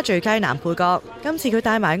斯卡最佳男配角。今次佢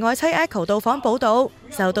帶埋愛妻 Echo 到訪寶島，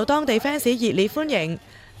受到當地 fans 熱烈歡迎。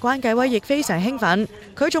關繼威亦非常興奮，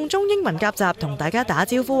佢仲中英文夾雜同大家打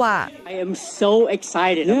招呼話 I am so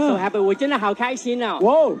excited, I'm so happy， 我真的好開心啊！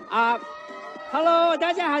哇，Hello，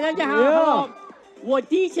 大家好，大家好。Hello， 我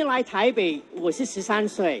第一次來台北，我是13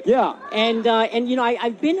歲。Yeah. And you know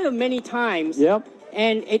I've been here many times. Yep.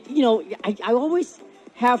 And you know I always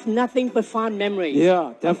have nothing but fond memories.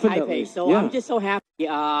 Yeah, definitely. So I'm just so happy.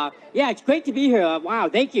 Yeah, it's great to be here. Wow,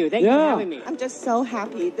 thank you for having me. I'm just so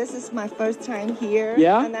happy. This is my first time here.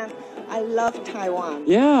 Yeah. And I love Taiwan.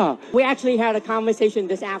 Yeah. We actually had a conversation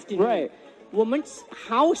this afternoon. Right. 我們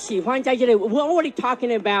好喜歡在這裡. We're already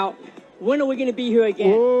talking about when are we going to be here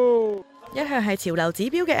again. Whoa. 一向係潮流指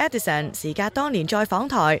標嘅 Edison， 時隔當年再訪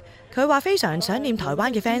台，佢話非常想念台灣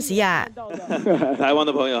嘅 fans 啊！台灣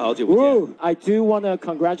嘅朋友好久不見。I do want to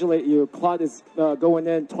congratulate you. Claude is going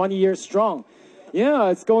in 20 years strong.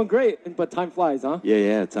 Yeah, it's going great, but time flies, huh?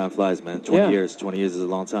 Yeah, time flies, man. 20 years is a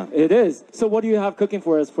long time. It is. So what do you have cooking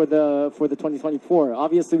for us for the 2024?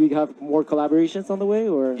 Obviously, we have more collaborations on the way,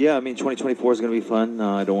 or? Yeah, I mean, 2024 is going to be fun.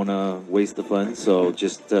 I don't want to waste the fun, so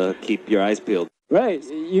just keep your eyes peeled. Right.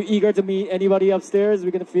 You eager to meet anybody upstairs?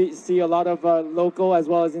 We're going to see a lot of local as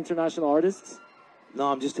well as international artists. No,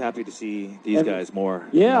 I'm just happy to see these guys more.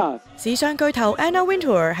 Yeah. 時尚巨頭 Anna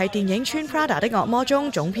Wintour 係電影《穿 Prada 的惡魔》中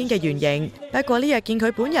總編嘅原型，不過呢日見佢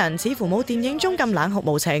本人似乎冇電影中咁冷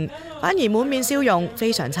酷無情，反而滿面笑容，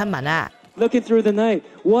非常親民啊！ Looking through the night,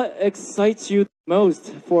 what excites you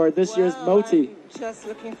most for this year's Moti? Just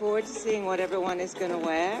looking forward to seeing what everyone is going to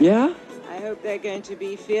wear. Yeah? I hope they're going to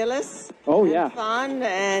be fearless. Oh, and yeah. Fun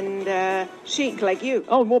and chic like you.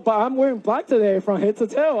 Oh, well, but I'm wearing black today from head to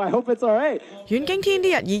toe. I hope it's all right. 阮經天呢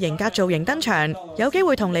日以型格造型登場，有機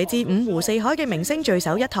會同嚟自五湖四海嘅明星聚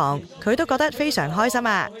首一堂，佢都覺得非常開心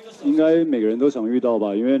啊！應該每個人都想遇到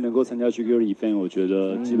吧，因為能夠參加 GQ event， 我覺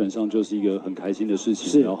得基本上就是一個很開心的事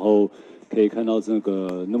情。然後可以看到這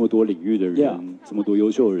個那麼多領域的人，這麼多優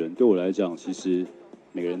秀的人，對我來講，其實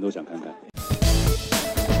每個人都想看看。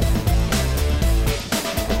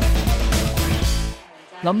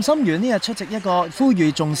林心如呢日出席一個呼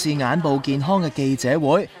籲重視眼部健康嘅記者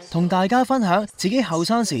會，同大家分享自己後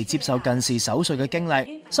生時接受近視手術嘅經歷。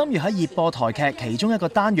心如喺熱播台劇其中一個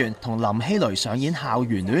單元同林熙蕾上演校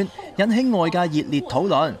園戀，引起外界熱烈討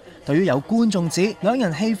論。對於有觀眾指兩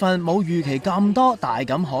人戲份冇預期咁多，大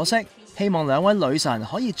感可惜。希望兩位女神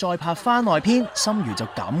可以再拍番外篇，心如就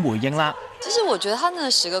咁回應啦。其實我覺得他那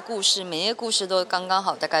10個故事，每一個故事都剛剛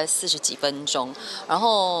好，大概40幾分鐘。然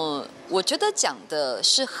後我覺得講的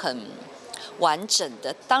是很完整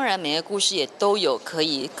的，當然每個故事也都有可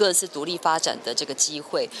以各自獨立發展的這個機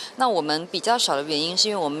會。那我們比較少的原因是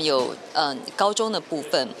因為我們有高中的部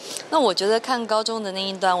分。那我覺得看高中的那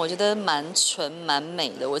一段，我覺得蠻純蠻美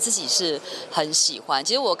的，我自己是很喜歡。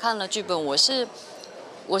其實我看了劇本，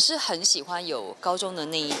我是很喜歡有高中的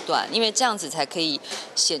那一段，因為這樣子才可以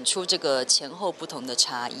顯出這個前後不同的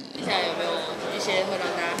差異。現在有沒有一些會讓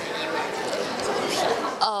大家很意外？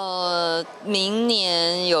明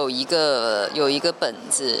年有一個本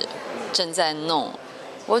子正在弄，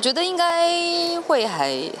我覺得應該會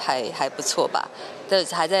還不錯吧。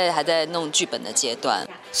還在弄劇本的階段。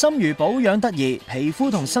心如保養得宜，皮膚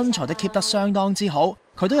同身材都 keep 得相當之好，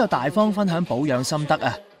佢都有大方分享保養心得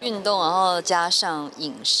啊。運動，然後加上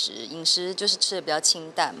飲食就是吃的比較清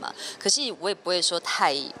淡嘛。可是我也不會說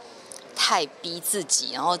太逼自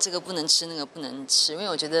己，然後這個不能吃，那個不能吃，因為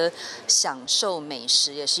我覺得享受美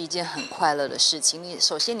食也是一件很快樂的事情。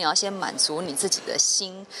首先你要先滿足你自己的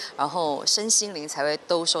心，然後身心靈才會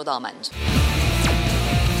都受到滿足。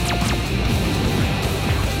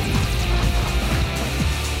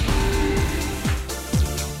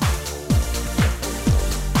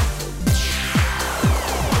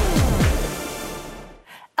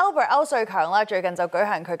歐瑞強啦，最近就舉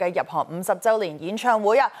行佢嘅入行50週年演唱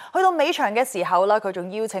會啊！去到尾場嘅時候啦，佢仲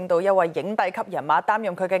邀請到一位影帝級人馬擔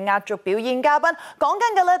任佢嘅壓軸表演嘉賓。講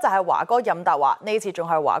緊嘅咧就係華哥任達華，呢次仲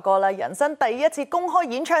係華哥咧人生第一次公開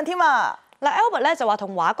演唱添啊！嗱 Albert 咧就話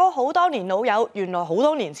同華哥好多年老友，原來好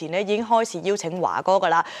多年前咧已經開始邀請華哥噶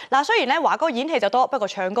啦。嗱，雖然咧華哥演戲就多，不過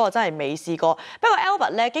唱歌真係未試過。不過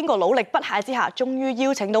Albert 咧經過努力不懈之下，終於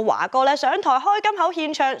邀請到華哥咧上台開金口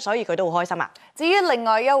獻唱，所以佢都好開心啊。至於另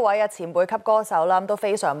外一位前輩級歌手啦，都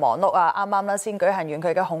非常忙碌啊！啱啱咧先舉行完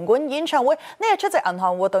佢嘅紅館演唱會，呢日出席銀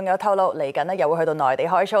行活動有透露，嚟緊咧又會去到內地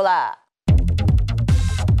開 show 啦。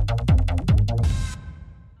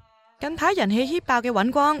近排人氣 hit 爆嘅尹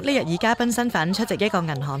光，呢日以嘉賓身份出席一個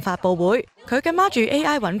銀行發佈會，佢嘅孖住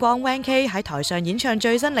AI 尹光 Wan K 喺台上演唱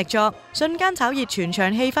最新力作，瞬間炒熱全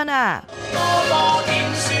場氣氛啊！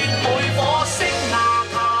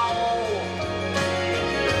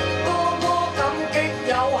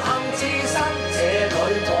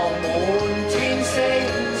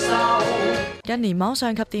近年網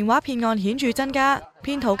上及電話騙案顯著增加，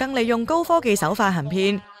騙徒更利用高科技手法行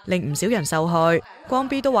騙，令唔少人受害。光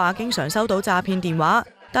B 都話經常收到詐騙電話，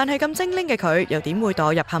但係咁精靈嘅佢又點會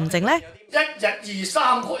墮入陷阱呢？一日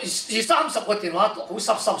20-30個電話好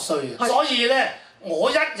濕碎，所以咧我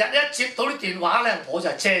一日一接到啲電話咧我就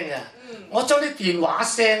精嘅，我將啲電話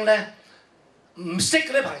聲咧唔識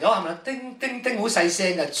嗰啲朋友係咪叮叮叮好細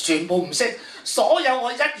聲嘅，全部唔識。所有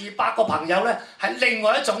我128個朋友咧係另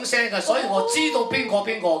外一種聲嘅，所以我知道邊個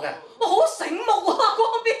嘅。哇，好醒目啊，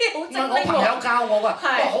光 B 好精靈喎！我朋友教我㗎，哇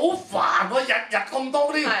好煩喎，日日咁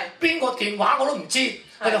多啲邊個電話我都唔知，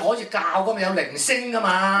佢哋可以教㗎嘛，有鈴聲㗎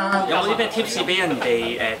嘛。有冇啲咩 tips 俾人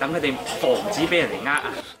哋等佢哋防止俾人哋呃啊？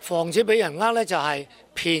防止俾人呃咧就係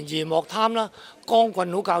便宜莫貪啦，光棍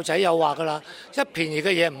佬教仔有話㗎啦，一便宜嘅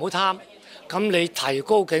嘢唔好貪，咁你提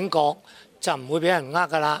高警覺就唔會俾人呃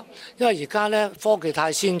㗎啦。因為而家咧科技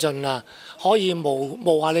太先進啦，可以冒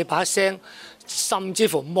下你把聲。甚至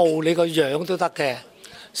乎冒你個樣都得嘅，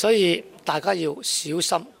所以大家要小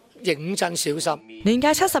心，認真小心。年屆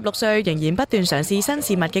76歲，仍然不斷嘗試新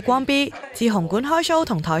事物嘅光 B， 自紅館開 show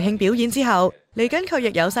同台慶表演之後，嚟緊佢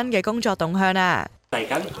亦有新嘅工作動向啊！嚟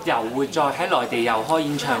緊又會再喺內地又開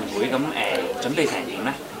演唱會，咁準備成點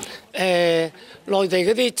呢？內地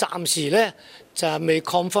嗰啲暫時咧就係未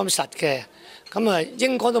confirm 實嘅。咁啊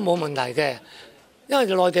應該都冇問題嘅，因為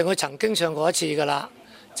內地佢曾經唱過一次㗎啦。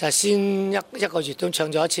就係先一個月都唱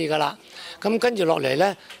咗一次㗎啦，咁跟住落嚟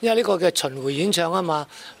呢，因為呢個嘅巡迴演唱啊嘛，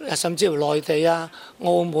甚至乎內地啊、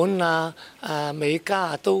澳門啊、美加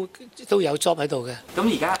啊都有 job 喺度嘅。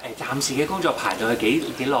咁而家暫時嘅工作排到係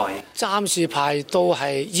幾耐？暫時排到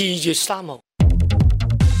係2月3號。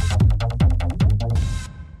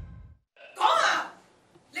講啊！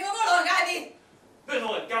你個老人家喺邊？咩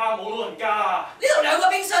老人家？冇老人家啊！呢度2個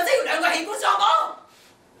冰箱即要2個氣管上網。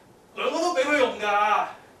2個都俾佢用㗎。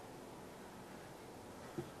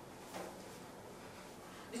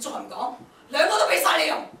你仲唔講？2個都俾晒你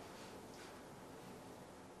用。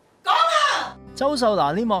講啊！周秀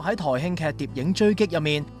娜呢幕喺台慶劇《諜影追擊》入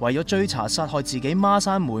面，為咗追查殺害自己孖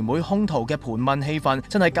生妹妹兇徒嘅盤問氣氛，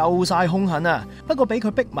真係夠晒兇狠啊！不過俾佢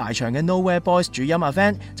逼埋牆嘅 Nowhere Boys 主音阿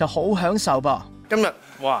Van 就好享受噃。今日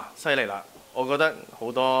哇犀利啦！我覺得好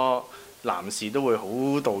多男士都會好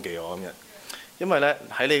妒忌我今日，因為咧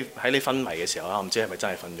喺你昏迷嘅時候啦，我唔知係咪真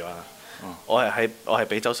係瞓咗啊！我係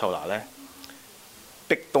俾周秀娜咧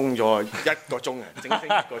逼凍咗1個鐘嘅，整整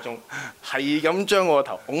1個鐘，係咁將我個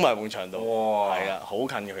頭拱埋埲牆度。哇！係啊，好近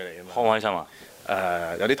嘅距離啊嘛。開唔開心啊？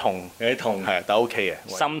有啲痛，係，但 OK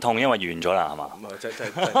嘅。心痛因為完咗啦，係嘛？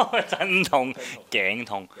真痛，頸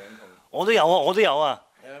痛。我都有啊。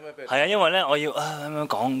係啊，因為咧我要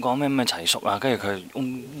講咩齊叔啊，跟住佢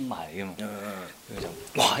埋嚟㗎嘛，跟住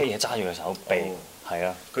就哇啲嘢揸住佢手臂，係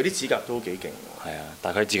啊。佢啲指甲都幾勁。係啊，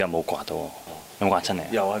但係佢指甲冇刮到喎，有冇刮親你？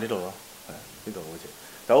有啊，呢度咯，係呢度好似。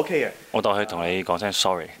就 OK 嘅，我代佢同你講聲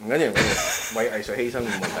sorry。唔緊要，為藝術犧牲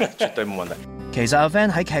冇問題，絕對冇問題。其實阿 Van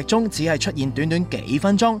喺劇中只係出現短短幾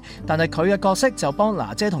分鐘，但係佢嘅角色就幫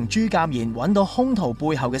娜姐同朱鑑賢揾到兇徒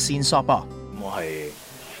背後嘅線索噃。我係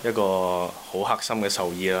一個好黑心嘅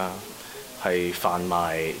獸醫啦，係販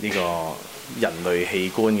賣呢個人類器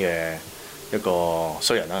官嘅一個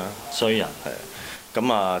衰人啦。衰人係。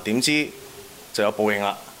咁啊，點知就有報應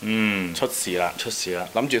啦。出事啦，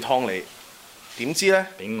諗住劏你。點知咧？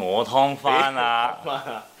俾我劏翻啦！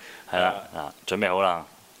係啦，準備好啦，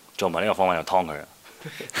做埋呢個方法就劏佢啦。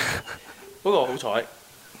不過好彩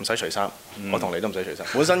唔使除衫，我同你都唔使除衫。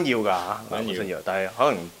本身要㗎嚇，本身要，但係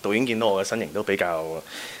可能導演見到我嘅身形都比較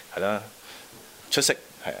係啦出色，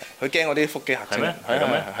係啊，佢驚我啲腹肌嚇親。係咩？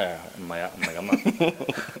係啊，唔係咁啊！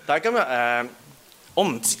但係今日我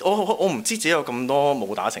唔知自己有咁多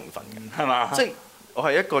武打成分嘅，係嘛？即係我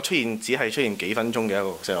係一個只係出現幾分鐘嘅一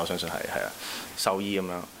個角色，我相信係啊。獸醫咁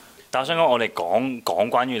樣，但我想講，我哋講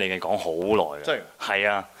關於你嘅講好耐嘅，真係係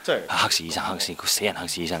啊，真係黑市醫生，個死人黑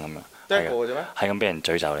市醫生咁樣，得一個嘅啫咩？係咁俾人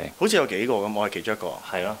詛咒你，好似有幾個咁，我係其中一個。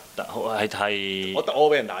係咯，係我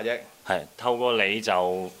俾人打啫。係透過你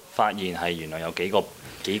就發現係原來有幾個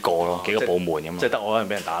咯，幾個部門咁。即係得我一人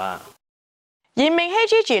俾人打啦。嚴明熙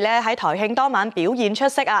Gigi 咧喺台慶當晚表現出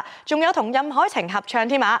色啊，仲有同任海晴合唱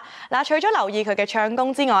添啊！嗱，除咗留意佢嘅唱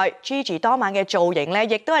功之外 ，Gigi 當晚嘅造型咧，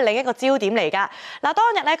亦都係另一個焦點嚟㗎。嗱，當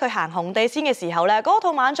日咧佢行紅地毯嘅時候咧，嗰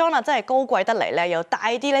套晚裝啊真係高貴得嚟咧，又帶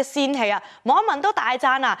啲咧仙氣啊！網民都大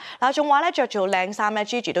讚啊！嗱，仲話咧着住靚衫咧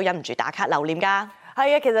 ，Gigi 都忍唔住打卡留念㗎。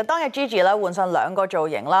係啊，其實當日 Gigi 咧換上2個造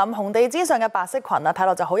型啦，咁紅地氈上嘅白色裙啊，睇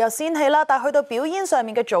落就好有仙氣啦。但係去到表演上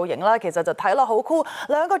面嘅造型啦，其實就睇落好酷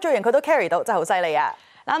，2個造型佢都 carry 到，真係好犀利啊！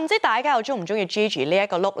嗱，唔知大家又中唔中意 Gigi 呢一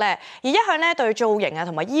個 look 咧？而一向咧對造型啊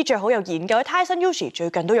同埋衣着好有研究嘅 Tyson Yoshi 最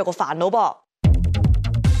近都有個煩惱噃。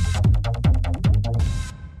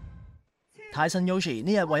Tyson Yoshi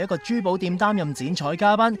呢日為一個珠寶店擔任剪彩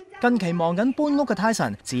嘉賓，近期忙緊搬屋嘅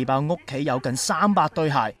Tyson 自爆屋企有近300對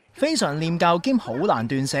鞋。非常念舊兼好難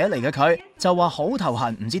斷捨離嘅佢，就話好頭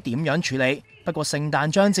痕，唔知點樣處理。不過聖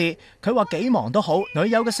誕將至，佢話幾忙都好，女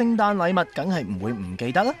友嘅聖誕禮物梗係唔會唔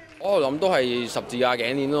記得啦。我諗都係十字架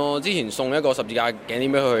頸鏈咯，之前送一個十字架頸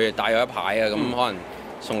鏈俾佢戴咗一排啊，咁可能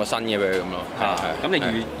送個新嘅俾佢咁咯。係。咁你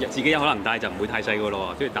預自己有可能戴就唔會太細個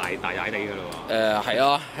咯喎，即係大地嘅咯喎。係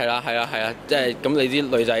咯，係啦，即係咁你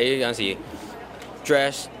啲女仔有陣時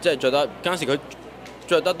dress 即係着得嗰陣時佢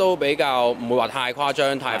着得都比較唔會話太誇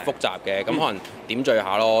張、太複雜嘅，咁可能點綴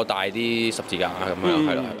下咯，戴啲十字架咁樣，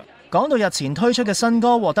係啦。講到日前推出嘅新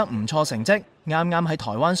歌獲得唔錯成績，啱啱喺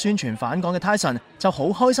台灣宣傳返港嘅 Tyson 就好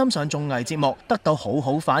開心上綜藝節目，得到好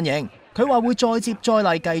好反應。佢話會再接再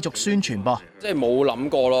厲繼續宣傳噃。即係冇諗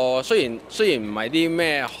過咯，雖然唔係啲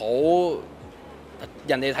咩好，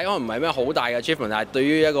人哋睇可能唔係咩好大嘅 achievement，但係對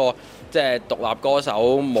於一個即係獨立歌手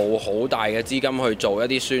冇好大嘅資金去做一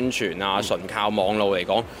啲宣傳啊，純靠網路嚟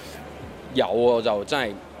講，有就真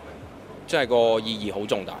係個意義好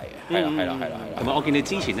重大嘅。係啦。同埋我見你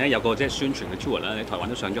之前咧有個即係宣傳嘅 tour 啦，你台灣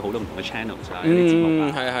都上咗好多唔同嘅 channels 啊，啲節目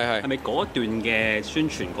啊。係。係咪嗰段嘅宣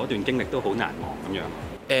傳嗰段經歷都好難忘咁樣？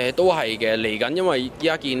都係嘅，嚟緊因為依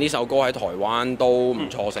家見呢首歌喺台灣都唔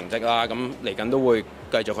錯成績啦，咁嚟緊都會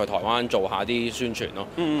繼續去台灣做下啲宣傳咯。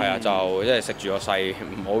係啊，就即係食住個勢，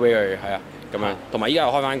唔好俾佢係啊咁樣。同埋依家又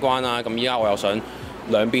開翻關啦，咁依家我又想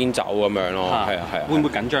兩邊走咁樣咯。係啊。會唔會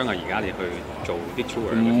緊張啊？而家你去做啲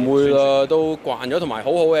tour？唔會啦，都慣咗。同埋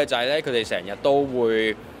好好嘅就係咧，佢哋成日都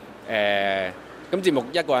會咁節目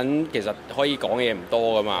一個人其實可以講嘅嘢唔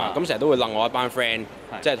多噶嘛，咁成日都會擸我一班 friend，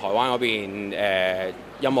即係台灣嗰邊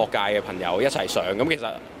音樂界嘅朋友一齊上，咁其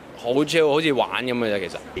實好 chill，好似玩咁嘅啫。其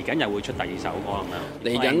實嚟緊又會出第二首歌咁樣。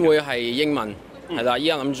嚟緊會係英文，係啦，依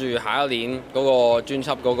家諗住下一年嗰個專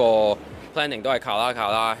輯嗰個 planning 都係靠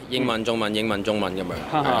啦，英文、中文、英文、中文咁樣。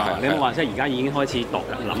你有冇話即係而家已經開始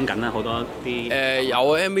諗緊啦？好多啲有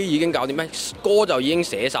MV 已經搞掂咩？歌就已經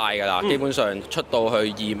寫晒㗎啦，基本上出到去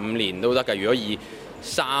25年都得㗎。如果以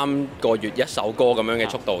3個月一首歌咁樣嘅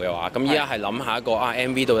速度嘅話，咁依家係諗下一個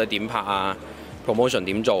MV 到底點拍啊 ，promotion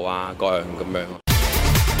點做啊，各樣咁樣。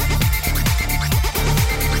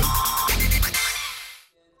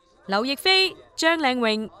劉亦菲、張靚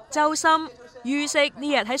穎、周深、于適呢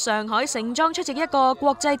日喺上海盛裝出席一個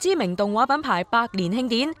國際知名動畫品牌100年慶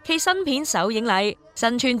典暨新片首映禮。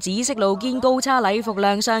身穿紫色露肩高叉禮服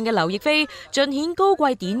亮相嘅劉亦菲，盡顯高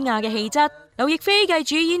貴典雅嘅氣質。劉亦菲繼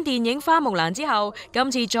主演電影《花木蘭》之後，今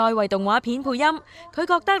次再為動畫片配音，佢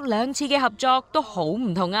覺得2次嘅合作都好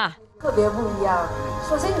唔同啊！特別不一樣。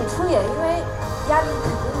首先你出演，因為壓力肯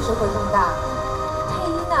定是會更大。配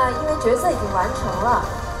音呢，因為角色已經完成了，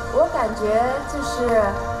我感覺就是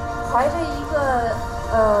懷着一個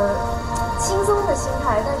輕鬆的心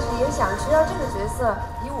態，但是也想知道這個角色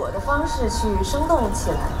以我的方式去生動起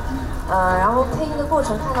來。然後配音的過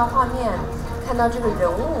程，看到畫面，看到這個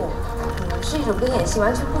人物，是一種跟演戲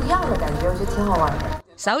完全不一樣的感覺，我覺得挺好玩的。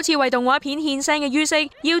首次為動畫片獻聲嘅于適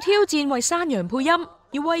要挑戰為山羊配音，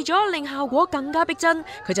而為咗令效果更加逼真，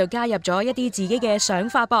佢就加入咗一啲自己嘅想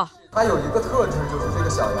法噃。它有一個特質，就是這個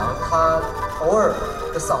小羊，它偶爾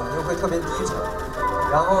的嗓音會特別低沉。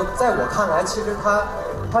然後在我看來，其實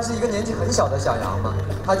它是一個年紀很小的小羊嘛，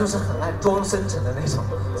它就是很愛裝深沉的那種，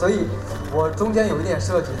所以我中間有一點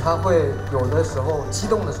設計，它會有的時候激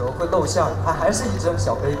動的時候會露餡，它還是一隻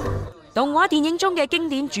小 baby。動畫電影中嘅經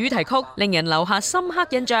典主題曲令人留下深刻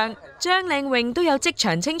印象，張靚穎都有即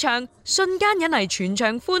場清唱，瞬間引嚟全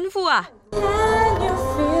場歡呼啊！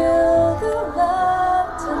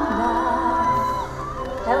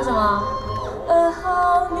還有什麼？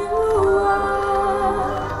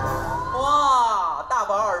哇，大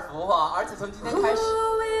飽耳福啊！而且從今天開始，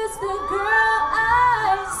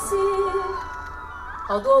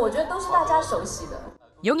好多我覺得都是大家熟悉的。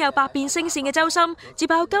擁有百變聲線嘅周深接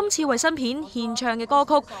爆今次為新片獻唱嘅歌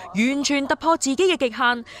曲，完全突破自己嘅極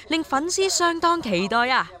限，令粉絲相當期待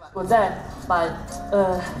啊！我再把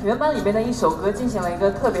原版裏邊的一首歌進行了一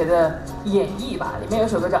個特別的演繹吧，裡面有一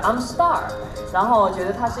首歌叫《I'm Star》，然後我覺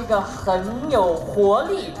得它是一個很有活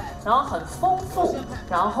力，然後很豐富，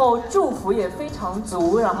然後祝福也非常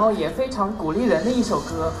足，然後也非常鼓勵人的一首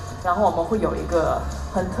歌。然後我們會有一個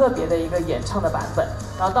很特別的一個演唱的版本，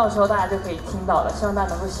然後到時候大家就可以聽到了，希望大家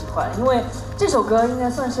能夠喜歡，因為這首歌應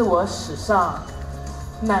該算是我史上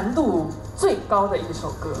難度最高的一首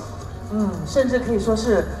歌，甚至可以說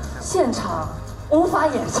是現場無法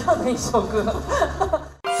演唱的一首歌。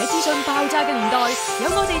喺資訊爆炸嘅年代，有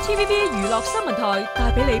我哋 TVB 娛樂新聞台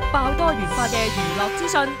帶俾你爆多元化嘅娛樂資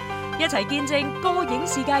訊，一齊見證歌影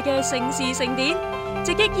視界嘅盛事盛典，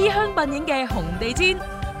直擊衣香鬢影嘅紅地毯，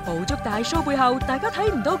捕捉大 show 背後大家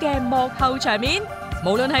睇唔到嘅幕後場面。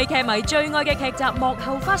無論係劇迷最愛嘅劇集幕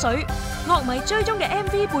後花絮，樂迷追蹤嘅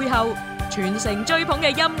MV 背後，全城追捧嘅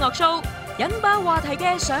音樂 show，引爆話題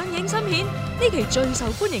嘅上映新片，呢期最受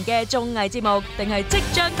歡迎嘅綜藝節目，定係即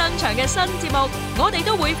將登場嘅新節目，我哋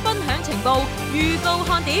都會分享情報、預告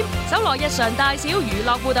看點，搜羅日常大小娛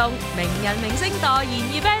樂互動、名人明星代言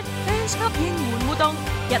event、fans club 應援活動、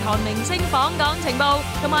日韓明星訪港情報，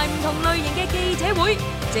同埋唔同類型嘅記者會，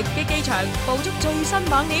直擊機場捕捉最新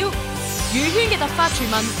猛料。娛圈嘅突發傳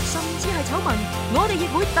聞，甚至係醜聞，我哋亦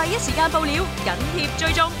會第一時間報料，緊貼追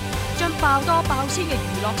蹤，將爆多爆鮮嘅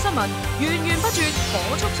娛樂新聞源源不絕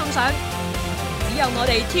火速送上。只有我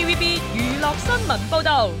哋 TVB 娛樂新聞報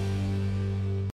道。